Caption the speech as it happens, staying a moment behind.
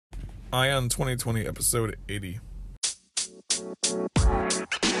Ion 2020, episode 80.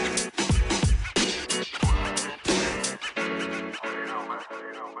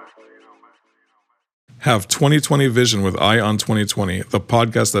 Have 2020 vision with Ion 2020, the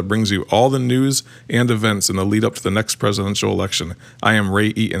podcast that brings you all the news and events in the lead up to the next presidential election. I am Ray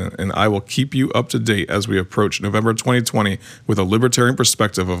Eaton, and I will keep you up to date as we approach November 2020 with a libertarian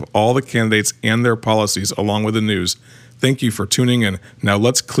perspective of all the candidates and their policies, along with the news. Thank you for tuning in. Now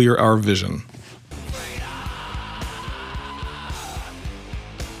let's clear our vision.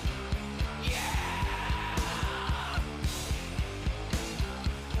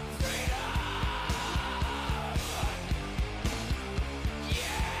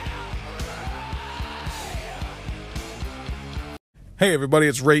 Hey everybody,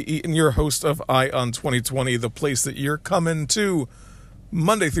 it's Ray Eaton, your host of Ion 2020, the place that you're coming to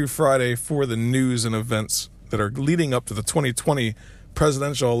Monday through Friday for the news and events that are leading up to the 2020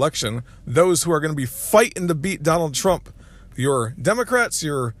 presidential election. Those who are going to be fighting to beat Donald Trump, your Democrats,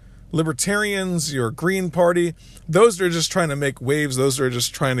 your Libertarians, your Green Party, those that are just trying to make waves, those that are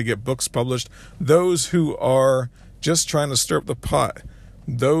just trying to get books published, those who are just trying to stir up the pot.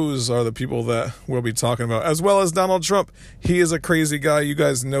 Those are the people that we'll be talking about, as well as Donald Trump. He is a crazy guy. You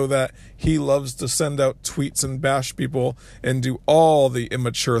guys know that. He loves to send out tweets and bash people and do all the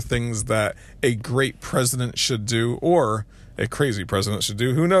immature things that a great president should do, or a crazy president should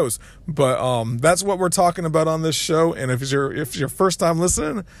do. Who knows? But that's what we're talking about on this show. And if it's your first time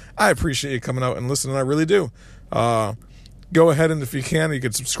listening, I appreciate you coming out and listening. I really do. Go ahead and if you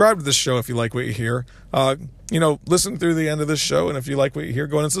can subscribe to this show if you like what you hear. Listen through the end of this show, and if you like what you hear,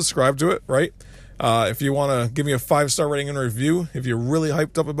 go ahead and subscribe to it, right? If you want to give me a 5-star rating and review, if you're really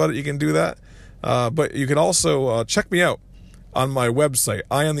hyped up about it, you can do that. But you can also check me out on my website,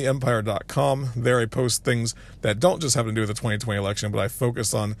 iontheempire.com. There I post things that don't just have to do with the 2020 election, but I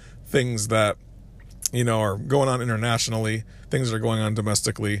focus on things that, are going on internationally, things that are going on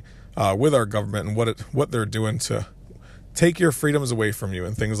domestically with our government and what they're doing to take your freedoms away from you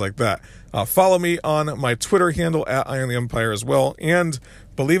and things like that. Follow me on my Twitter handle at Ion the Empire as well. And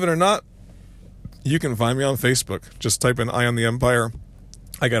believe it or not, you can find me on Facebook. Just type in Ion the Empire.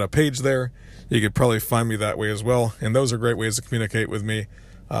 I got a page there. You could probably find me that way as well. And those are great ways to communicate with me.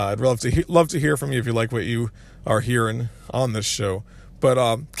 I'd love to hear from you if you like what you are hearing on this show.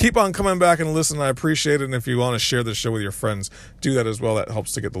 But keep on coming back and listen. I appreciate it. And if you want to share this show with your friends, do that as well. That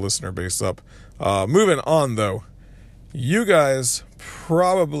helps to get the listener base up. Moving on, though. You guys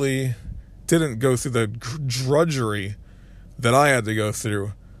probably didn't go through the drudgery that I had to go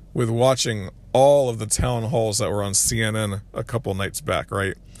through with watching all of the town halls that were on CNN a couple nights back,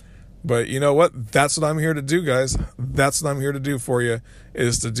 right? But you know what? That's what I'm here to do, guys. That's what I'm here to do for you,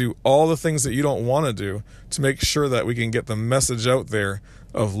 is to do all the things that you don't want to do to make sure that we can get the message out there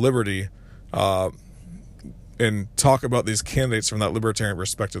of liberty, and talk about these candidates from that libertarian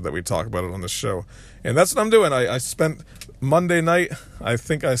perspective that we talk about it on the show. And that's what I'm doing. I spent Monday night, I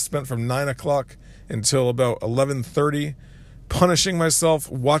think I spent from 9 o'clock until about 11:30 punishing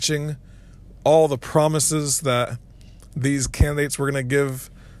myself, watching all the promises that these candidates were going to give.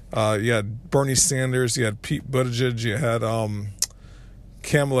 You had Bernie Sanders, you had Pete Buttigieg, you had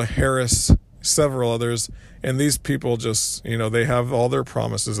Kamala Harris, several others. And these people just, they have all their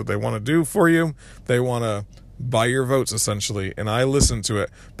promises that they want to do for you. They want to buy your votes, essentially, and I listened to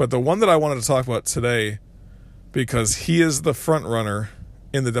it. But the one that I wanted to talk about today, because he is the front runner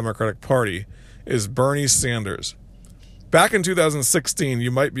in the Democratic Party, is Bernie Sanders. Back in 2016,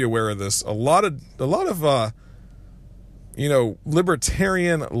 you might be aware of this. A lot of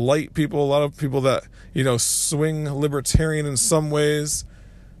libertarian light people, a lot of people that swing libertarian in some ways,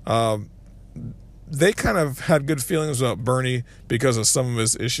 they kind of had good feelings about Bernie because of some of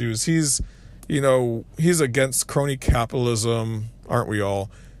his issues. He's against crony capitalism, aren't we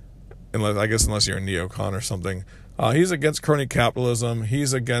all? Unless you're a neocon or something. He's against crony capitalism.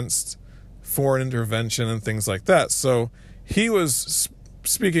 He's against foreign intervention and things like that. So he was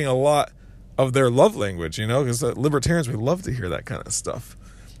speaking a lot of their love language, because libertarians, we love to hear that kind of stuff.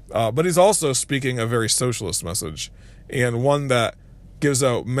 But he's also speaking a very socialist message, and one that gives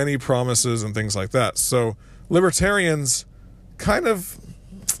out many promises and things like that. So libertarians kind of,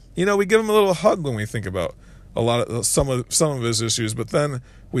 we give him a little hug when we think about some of his issues, but then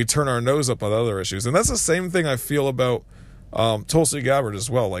we turn our nose up on other issues. And that's the same thing I feel about Tulsi Gabbard as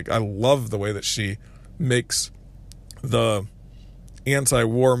well. Like, I love the way that she makes the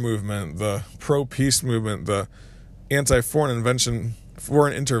anti-war movement, the pro-peace movement, the anti-foreign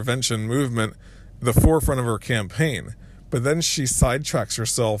intervention movement, the forefront of her campaign. But then she sidetracks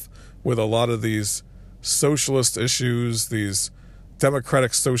herself with a lot of these socialist issues, these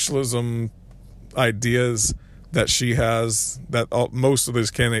democratic socialism ideas that she has, that most of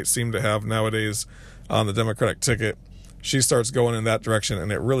these candidates seem to have nowadays on the Democratic ticket, she starts going in that direction,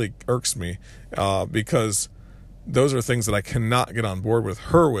 and it really irks me because those are things that I cannot get on board with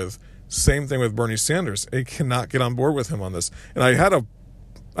her with. Same thing with Bernie Sanders. I cannot get on board with him on this. And I had a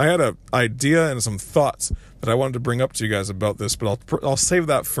idea and some thoughts that I wanted to bring up to you guys about this, but I'll save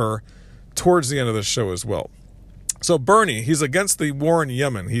that for towards the end of the show as well. So Bernie, he's against the war in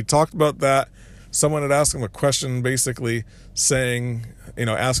Yemen. He talked about that. Someone had asked him a question, basically saying,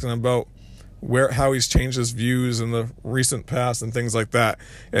 asking him about how he's changed his views in the recent past and things like that.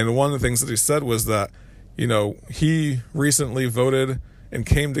 And one of the things that he said was that, he recently voted and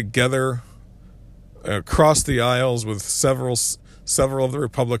came together across the aisles with several of the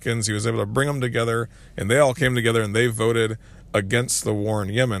Republicans. He was able to bring them together, and they all came together and they voted against the war in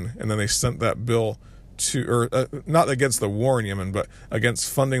Yemen. And then they sent that bill not against the war in Yemen, but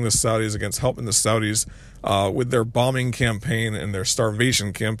against funding the Saudis, against helping the Saudis with their bombing campaign and their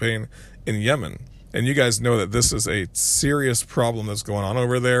starvation campaign in Yemen. And you guys know that this is a serious problem that's going on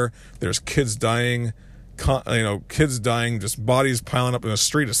over there. There's kids dying, just bodies piling up in the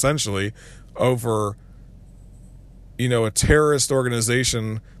street, essentially, over, a terrorist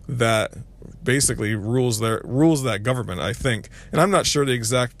organization that basically rules that government, I think. And I'm not sure the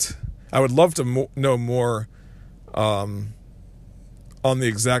exact. I would love to know more on the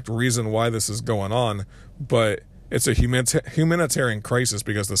exact reason why this is going on, but it's a humanitarian crisis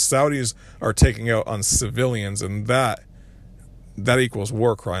because the Saudis are taking out on civilians, and that equals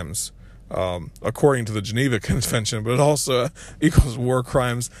war crimes, according to the Geneva Convention, but it also equals war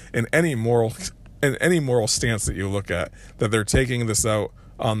crimes in any moral stance that you look at, that they're taking this out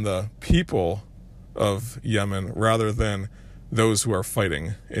on the people of Yemen rather than those who are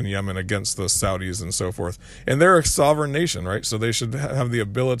fighting in Yemen against the Saudis and so forth. And they're a sovereign nation, right? So they should have the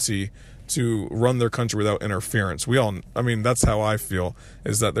ability to run their country without interference. That's how I feel,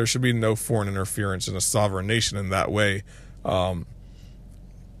 is that there should be no foreign interference in a sovereign nation in that way. But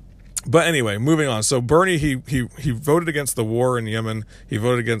anyway, moving on. So Bernie, he voted against the war in Yemen. He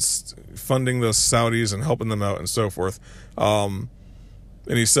voted against funding the Saudis and helping them out and so forth. And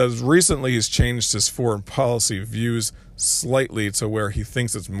he says recently he's changed his foreign policy views slightly to where he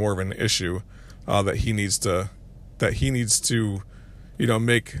thinks it's more of an issue that he needs to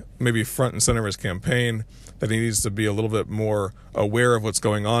make maybe front and center of his campaign, that he needs to be a little bit more aware of what's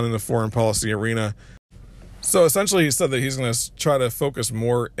going on in the foreign policy arena. So essentially he said that he's going to try to focus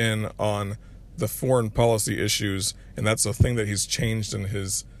more in on the foreign policy issues, and that's a thing that he's changed in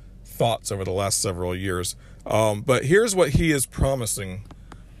his thoughts over the last several years. But here's what he is promising,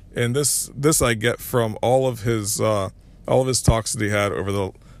 and this I get from all of his talks that he had over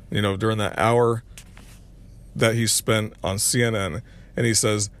the during that hour that he spent on CNN. And he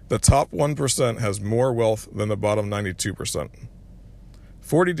says the top 1% has more wealth than the bottom 92%.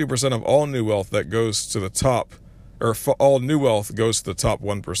 42% of all new wealth that goes to the top, all new wealth goes to the top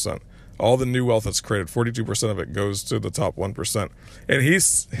 1%. All the new wealth that's created, 42% of it goes to the top 1%. And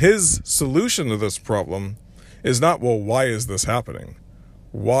his solution to this problem is not, well, why is this happening?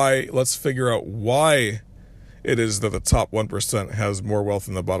 Let's figure out why it is that the top 1% has more wealth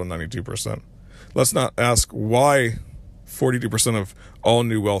than the bottom 92%. Let's not ask why 42% of all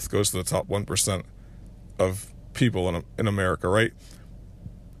new wealth goes to the top 1% of people in America, right?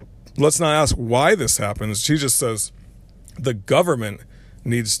 Let's not ask why this happens. She just says the government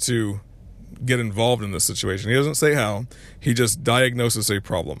needs to get involved in this situation. He doesn't say how. He just diagnoses a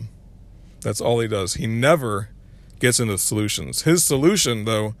problem. That's all he does. He never gets into solutions. His solution,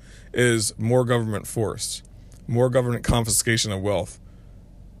 though, is more government force, more government confiscation of wealth.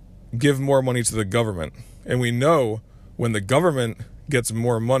 Give more money to the government. And we know when the government gets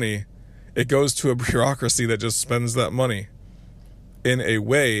more money, it goes to a bureaucracy that just spends that money in a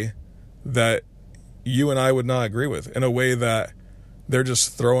way that you and I would not agree with, in a way that they're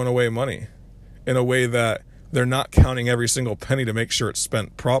just throwing away money, in a way that they're not counting every single penny to make sure it's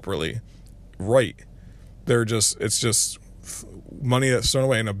spent properly, right? It's just money that's thrown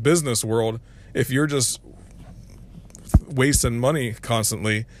away. In a business world, if you're just wasting money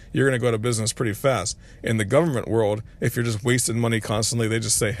constantly, you're going to go out of business pretty fast. In the government world, if you're just wasting money constantly, they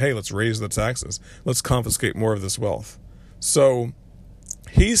just say, hey, let's raise the taxes. Let's confiscate more of this wealth. So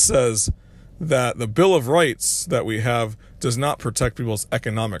he says that the Bill of Rights that we have does not protect people's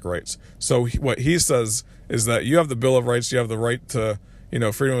economic rights. So what he says is that you have the Bill of Rights, you have the right to,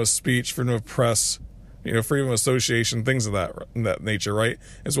 freedom of speech, freedom of press, freedom of association, things of that nature, right?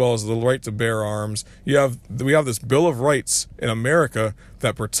 As well as the right to bear arms. We have this Bill of Rights in America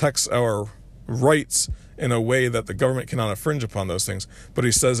that protects our rights in a way that the government cannot infringe upon those things. But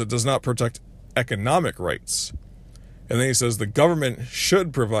he says it does not protect economic rights. And then he says the government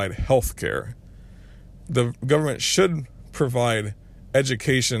should provide health care. The government should provide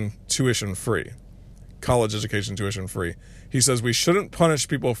education tuition free, college education tuition free. He says we shouldn't punish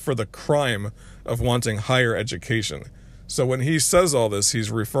people for the crime of wanting higher education. So when he says all this,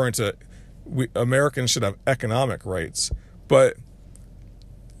 he's referring to Americans should have economic rights. But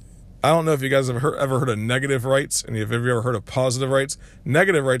I don't know if you guys have ever heard of negative rights, and if you've ever heard of positive rights.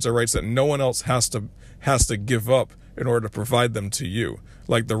 Negative rights are rights that no one else has to give up in order to provide them to you,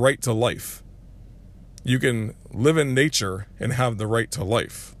 like the right to life. You can live in nature and have the right to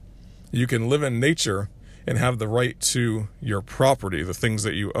life. You can live in nature and have the right to your property, the things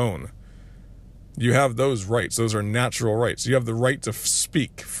that you own. You have those rights. Those are natural rights. You have the right to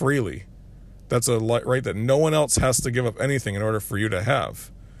speak freely. That's a right that no one else has to give up anything in order for you to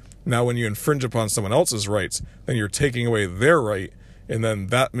have. Now, when you infringe upon someone else's rights, then you're taking away their right, and then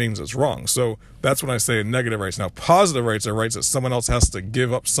that means it's wrong. So that's when I say negative rights. Now, positive rights are rights that someone else has to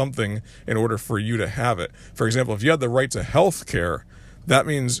give up something in order for you to have it. For example, if you had the right to health care, that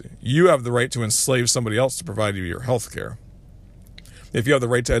means you have the right to enslave somebody else to provide you your health care. If you have the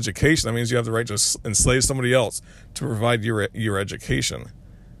right to education, that means you have the right to enslave somebody else to provide your education.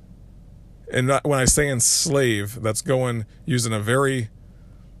 And when I say enslave, that's using a very,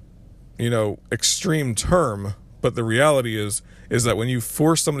 extreme term. But the reality is that when you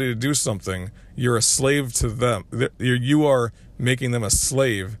force somebody to do something, you're a slave to them. You are making them a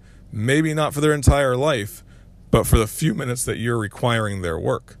slave, maybe not for their entire life, but for the few minutes that you're requiring their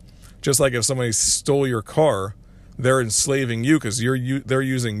work. Just like if somebody stole your car, they're enslaving you because they're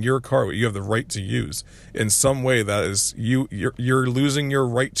using your car, what you have the right to use. In some way, that is you're losing your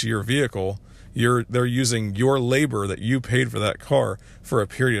right to your vehicle. They're using your labor that you paid for that car for a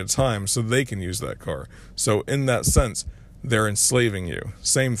period of time so they can use that car. So in that sense, they're enslaving you.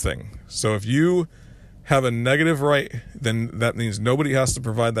 Same thing. So if you have a negative right, then that means nobody has to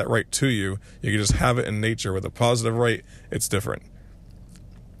provide that right to you. You can just have it in nature. With a positive right, it's different.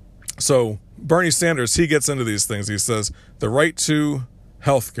 So Bernie Sanders, he gets into these things. He says the right to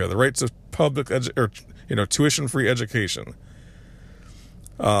healthcare, the right to tuition-free education.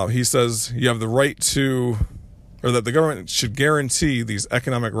 He says you have the right to, or that the government should guarantee these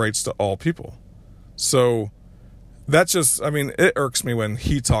economic rights to all people. So that it irks me when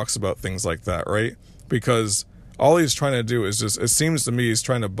he talks about things like that, right? Because all he's trying to do is it seems to me he's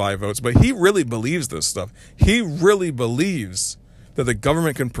trying to buy votes, but he really believes this stuff. He really believes that the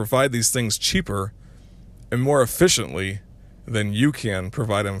government can provide these things cheaper and more efficiently than you can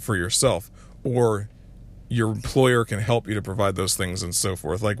provide them for yourself, or your employer can help you to provide those things and so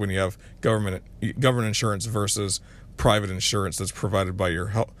forth. Like when you have government insurance versus private insurance that's provided by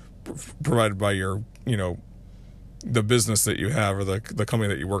your the business that you have or the company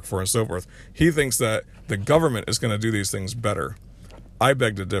that you work for and so forth. He thinks that the government is going to do these things better. I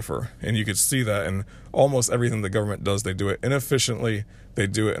beg to differ, and you could see that in almost everything the government does. They do it inefficiently, they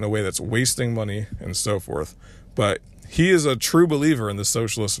do it in a way that's wasting money and so forth. But he is a true believer in the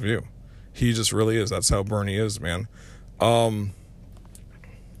socialist view. He just really is. That's how Bernie is, man.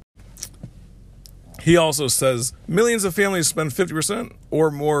 He also says millions of families spend 50%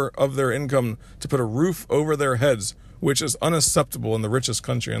 or more of their income to put a roof over their heads, which is unacceptable in the richest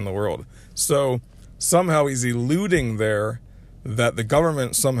country in the world. So somehow he's eluding there that the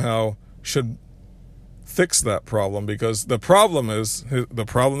government somehow should fix that problem, because the problem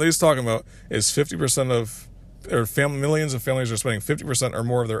that he's talking about is 50% of millions of families are spending 50% or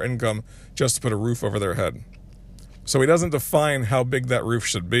more of their income just to put a roof over their head. So he doesn't define how big that roof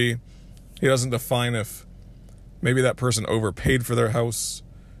should be. He doesn't define if maybe that person overpaid for their house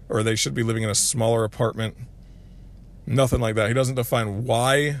or they should be living in a smaller apartment. Nothing like that. He doesn't define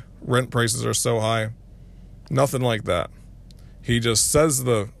why rent prices are so high. Nothing like that. He just says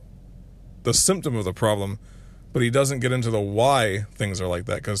the symptom of the problem, but he doesn't get into the why things are like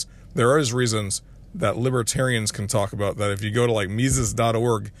that, because there is reasons that libertarians can talk about that. If you go to like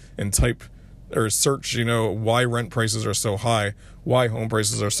Mises.org and type or search, why rent prices are so high, why home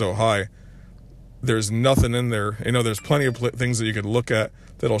prices are so high, there's nothing in there. There's plenty of things that you could look at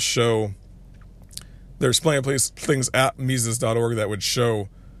that'll show. There's plenty of things at Mises.org that would show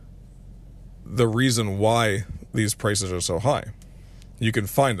the reason why these prices are so high. You can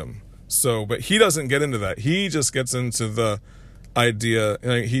find them. So, but he doesn't get into that. He just gets into the idea.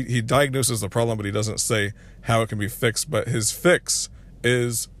 He diagnoses the problem, but he doesn't say how it can be fixed. But his fix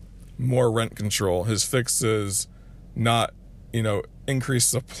is more rent control. His fix is not,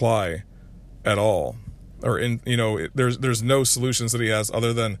 increased supply at all. or there's no solutions that he has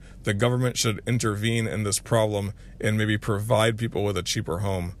other than the government should intervene in this problem and maybe provide people with a cheaper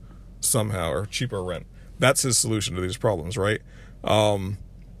home somehow, or cheaper rent. That's his solution to these problems, right?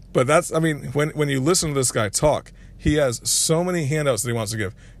 But that's, I mean, when you listen to this guy talk, he has so many handouts that he wants to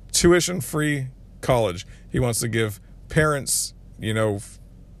give. Tuition-free college. He wants to give parents, he wants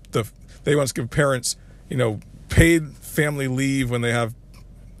to give parents, paid family leave when they have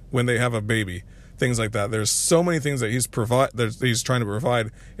a baby, things like that. There's so many things that he's trying to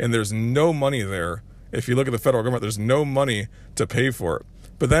provide, and there's no money there. If you look at the federal government, there's no money to pay for it.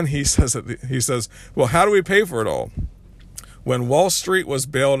 But then he says, well, how do we pay for it all? When Wall Street was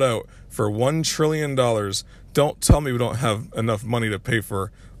bailed out for $1 trillion, don't tell me we don't have enough money to pay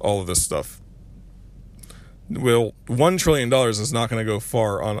for all of this stuff. Well, $1 trillion is not going to go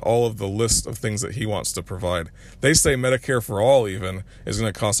far on all of the list of things that he wants to provide. They say Medicare for All even is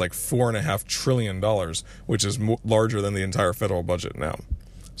going to cost like $4.5 trillion, which is larger than the entire federal budget now.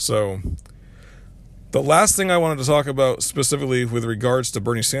 So the last thing I wanted to talk about specifically with regards to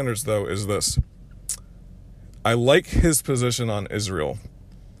Bernie Sanders, though, is this. I like his position on Israel.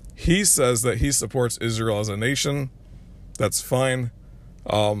 He says that he supports Israel as a nation. That's fine.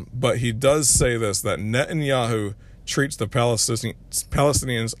 But he does say this, that Netanyahu treats the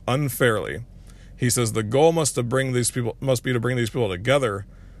Palestinians unfairly. He says the goal must be to bring these people together.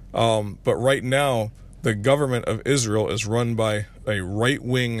 But right now, the government of Israel is run by a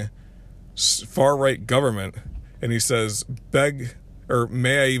right-wing, far-right government. And he says,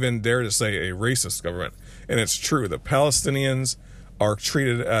 may I even dare to say a racist government. And it's true. The Palestinians are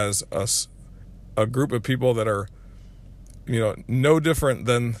treated as a group of people that are, no different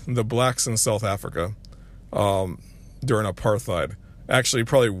than the blacks in South Africa during apartheid. Actually,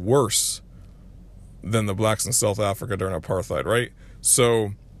 probably worse than the blacks in South Africa during apartheid, right?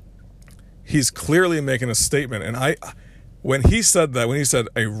 So he's clearly making a statement. And when he said a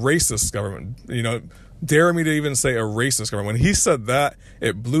racist government, dare me to even say a racist government. When he said that,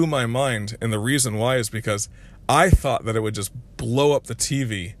 it blew my mind. And the reason why is because I thought that it would just blow up the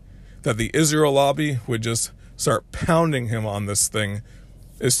TV, that the Israel lobby would just start pounding him on this thing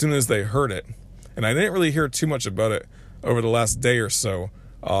as soon as they heard it. And I didn't really hear too much about it over the last day or so,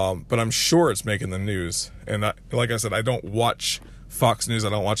 but I'm sure it's making the news. And like I said, I don't watch Fox News. I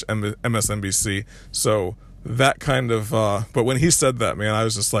don't watch MSNBC. So that kind of, but when he said that, man, I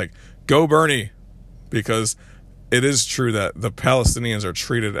was just like, go Bernie. Because it is true that the Palestinians are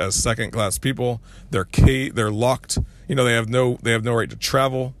treated as second-class people. They're locked. They have no right to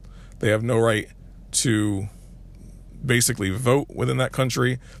travel. They have no right to basically vote within that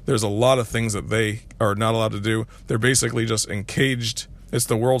country. There's a lot of things that they are not allowed to do. They're basically just encaged. It's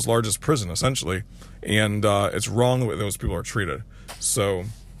the world's largest prison, essentially. And it's wrong the way those people are treated. So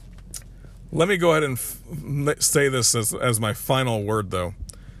let me go ahead and say this as my final word, though.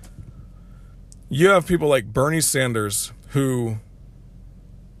 You have people like Bernie Sanders, who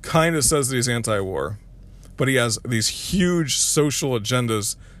kind of says that he's anti-war, but he has these huge social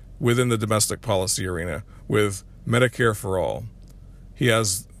agendas within the domestic policy arena with Medicare for All. He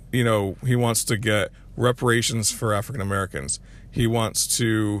has, he wants to get reparations for African Americans. He wants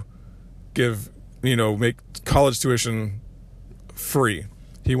to make college tuition free.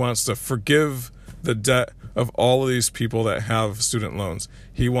 He wants to forgive the debt of all of these people that have student loans.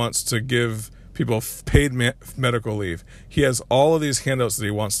 He wants to give people paid medical leave. He has all of these handouts that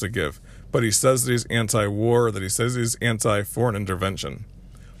he wants to give, but he says that he's anti-war, that he says he's anti-foreign intervention.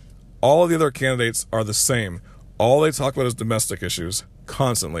 All of the other candidates are the same. All they talk about is domestic issues,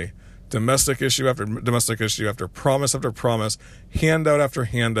 constantly. Domestic issue after domestic issue, after promise, handout after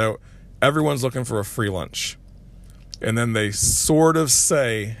handout. Everyone's looking for a free lunch. And then they sort of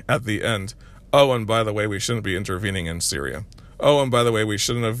say at the end, oh, and by the way, we shouldn't be intervening in Syria. Oh, and by the way, we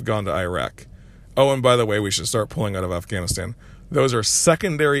shouldn't have gone to Iraq. Oh, and by the way, we should start pulling out of Afghanistan. Those are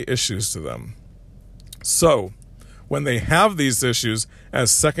secondary issues to them. So, when they have these issues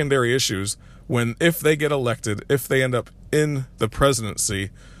as secondary issues, if they get elected, if they end up in the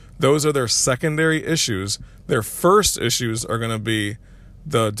presidency, those are their secondary issues. Their first issues are going to be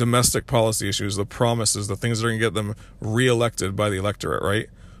the domestic policy issues, the promises, the things that are going to get them reelected by the electorate, right?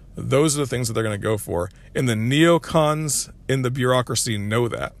 Those are the things that they're going to go for. And the neocons in the bureaucracy know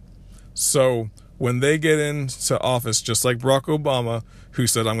that. So when they get into office, just like Barack Obama, who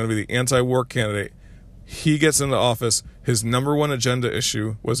said, I'm going to be the anti-war candidate, he gets into office, his number one agenda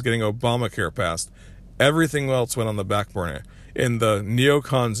issue was getting Obamacare passed. Everything else went on the back burner, and the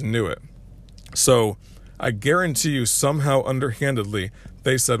neocons knew it. So I guarantee you, somehow underhandedly,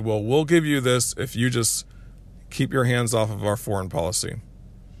 they said, well, we'll give you this if you just keep your hands off of our foreign policy.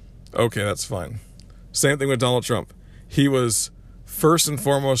 Okay, that's fine. Same thing with Donald Trump. He was first and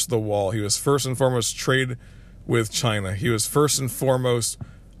foremost the wall. He was first and foremost trade with China. He was first and foremost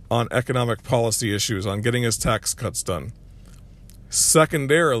on economic policy issues, on getting his tax cuts done.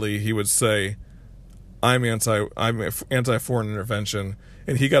 Secondarily, he would say, I'm anti-foreign intervention,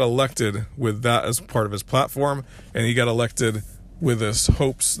 and he got elected with that as part of his platform, and he got elected with his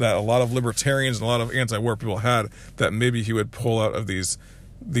hopes that a lot of libertarians and a lot of anti-war people had, that maybe he would pull out of these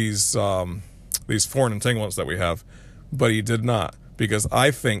foreign entanglements that we have. But he did not, because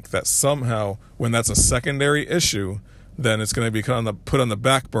I think that somehow when that's a secondary issue, then it's going to be put on the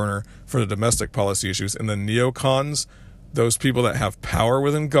back burner for the domestic policy issues. And the neocons, those people that have power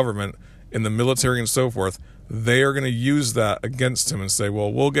within government, in the military and so forth, they are going to use that against him and say,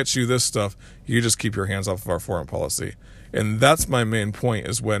 well, we'll get you this stuff. You just keep your hands off of our foreign policy. And that's my main point,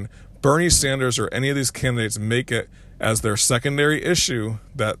 is when Bernie Sanders or any of these candidates make it as their secondary issue,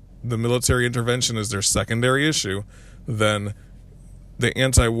 that the military intervention is their secondary issue, then the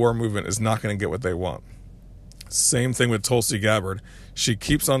anti-war movement is not going to get what they want. Same thing with Tulsi Gabbard. She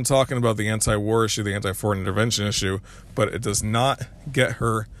keeps on talking about the anti-war issue, the anti-foreign intervention issue, but it does not get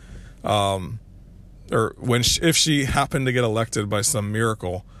her, if she happened to get elected by some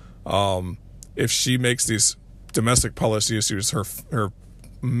miracle, if she makes these domestic policy issues her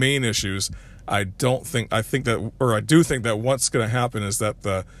main issues, I do think that what's going to happen is that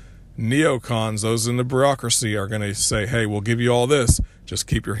the neocons, those in the bureaucracy, are going to say, hey, we'll give you all this, just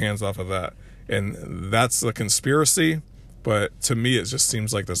keep your hands off of that. And that's the conspiracy, but to me it just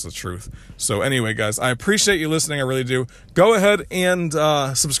seems like that's the truth. So anyway, guys, I appreciate you listening, I really do. Go ahead and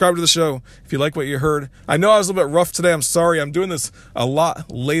subscribe to the show if you like what you heard. I know I was a little bit rough today, I'm sorry. I'm doing this a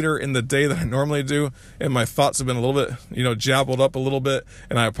lot later in the day than I normally do, and my thoughts have been a little bit, jabbled up a little bit,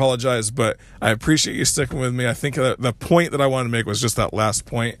 and I apologize, but I appreciate you sticking with me. I think the point that I wanted to make was just that last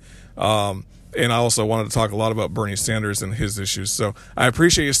point. And I also wanted to talk a lot about Bernie Sanders and his issues. So I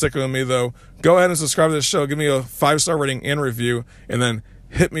appreciate you sticking with me, though. Go ahead and subscribe to the show. Give me a 5-star rating and review. And then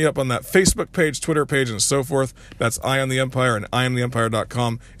hit me up on that Facebook page, Twitter page, and so forth. That's Eye on the Empire and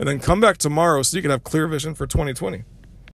eyeontheempire.com. And then come back tomorrow so you can have clear vision for 2020.